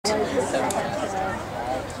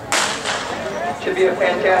Should be a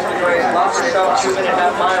fantastic race. Lots of sub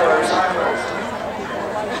 2.5 milers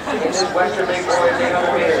in this Western League Boys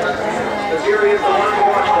 800 meters. The Fury is the one to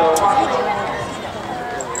watch though.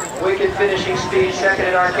 Wicked finishing speed, second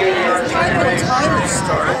in Arcadia.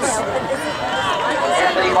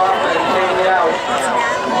 Anthony Hoffman taking it out.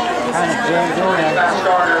 Fast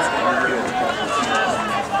starter.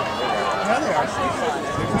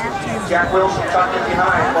 Jack Wilson tucked in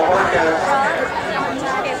behind. Bajorquez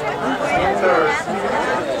in third.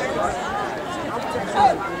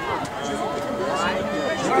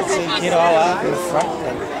 Get all out in front.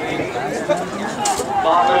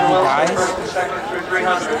 Hoffman and Wilson first and second through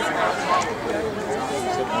 300.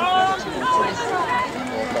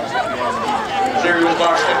 Zeri was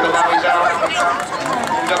boxed in, but now he's out.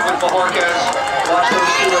 He's up with Bajorquez. Watch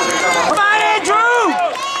those two as they come up. Come on, Andrew!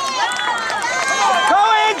 Go,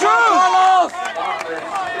 Andrew!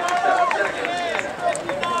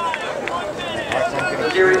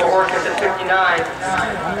 Zeri Bajorquez at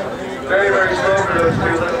 59. Very, very slow for those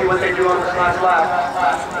two. Let's see what they do on this last lap.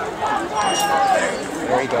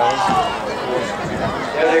 There he goes.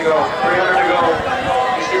 There they go. 300 to go.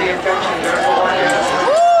 You see the intention. There's Bajorquez.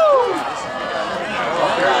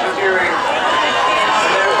 There's Zeri.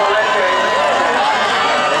 And there's Valente.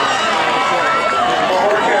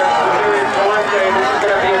 Bajorquez, Zeri, Valente. This is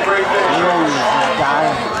going to be a great finish.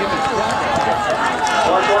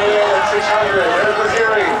 128 at 600. There's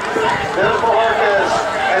Zeri. There's Bajorquez.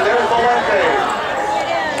 And there's Valente.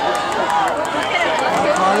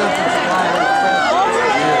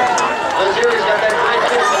 Zeri's got that great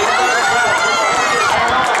kick, but he's not going to grab.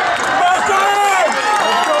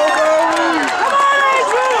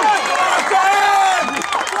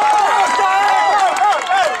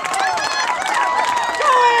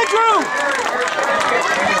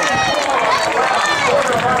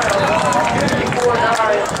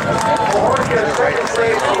 Second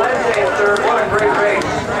place, Valente in third. What a great race.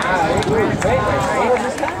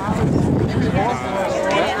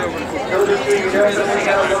 Those are two you definitely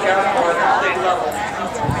got to look out for at the state level.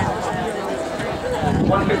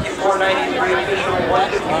 154.93 official,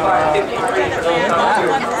 155.53 for those top two.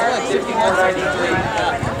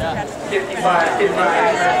 54.93.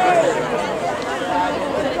 55.53.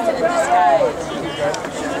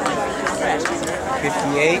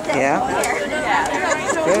 58, yeah.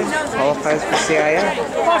 Good. Qualifies for CIF.